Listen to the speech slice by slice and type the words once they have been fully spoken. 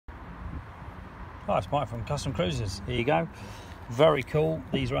Hi, it's Mike from Custom Cruisers. Here you go. Very cool.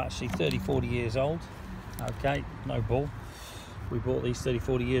 These are actually 30-40 years old. Okay, no bull. We bought these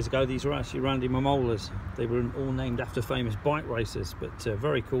 30-40 years ago. These are actually Randy Mamolas. They were all named after famous bike racers, but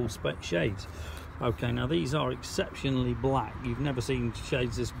very cool shades. Okay, now these are exceptionally black. You've never seen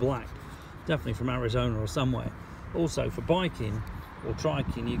shades this black. Definitely from Arizona or somewhere. Also for biking or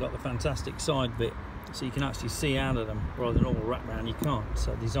triking, you've got the fantastic side bit, so you can actually see out of them, rather than all wrap around you can't.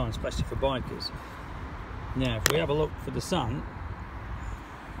 So designed especially for bikers. Now if we have a look for the sun,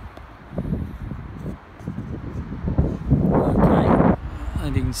 okay,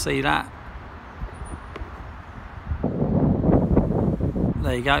 and you can see that,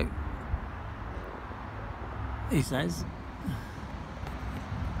 there you go, he says.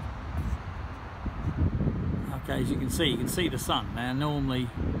 Okay, as you can see the sun. Now normally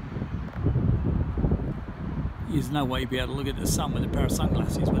there's no way you'd be able to look at the sun with a pair of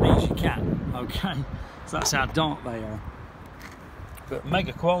sunglasses, but these you can. Okay, so that's how dark they are. But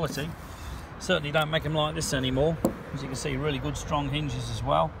mega quality. Certainly don't make them like this anymore. As you can see, really good strong hinges as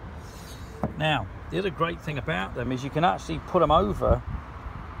well. Now the other great thing about them is you can actually put them over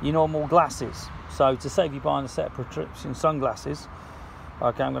your normal glasses. So to save you buying a set of prescription sunglasses,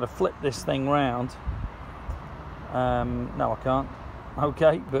 okay, I'm going to flip this thing round. No, I can't.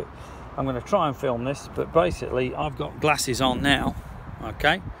 Okay, but I'm going to try and film this. But basically I've got glasses on now.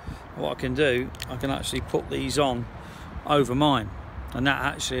 Okay, what I can do, I can actually put these on over mine, and that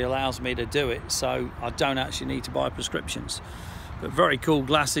actually allows me to do it, so I don't actually need to buy prescriptions. But very cool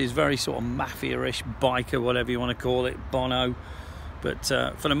glasses, very sort of mafia-ish, biker, whatever you want to call it, Bono. But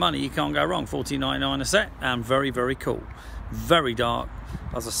for the money, you can't go wrong. $14.99 a set, and very, very cool. Very dark.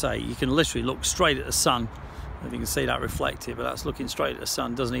 As I say, you can literally look straight at the sun. If you can see that reflected, but that's looking straight at the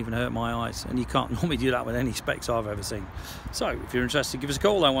sun, doesn't even hurt my eyes, and you can't normally do that with any specs I've ever seen. So if you're interested, give us a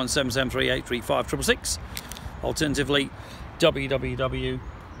call, 01773835666. Alternatively,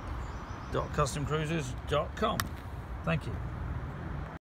 www.customcruisers.com. Thank you.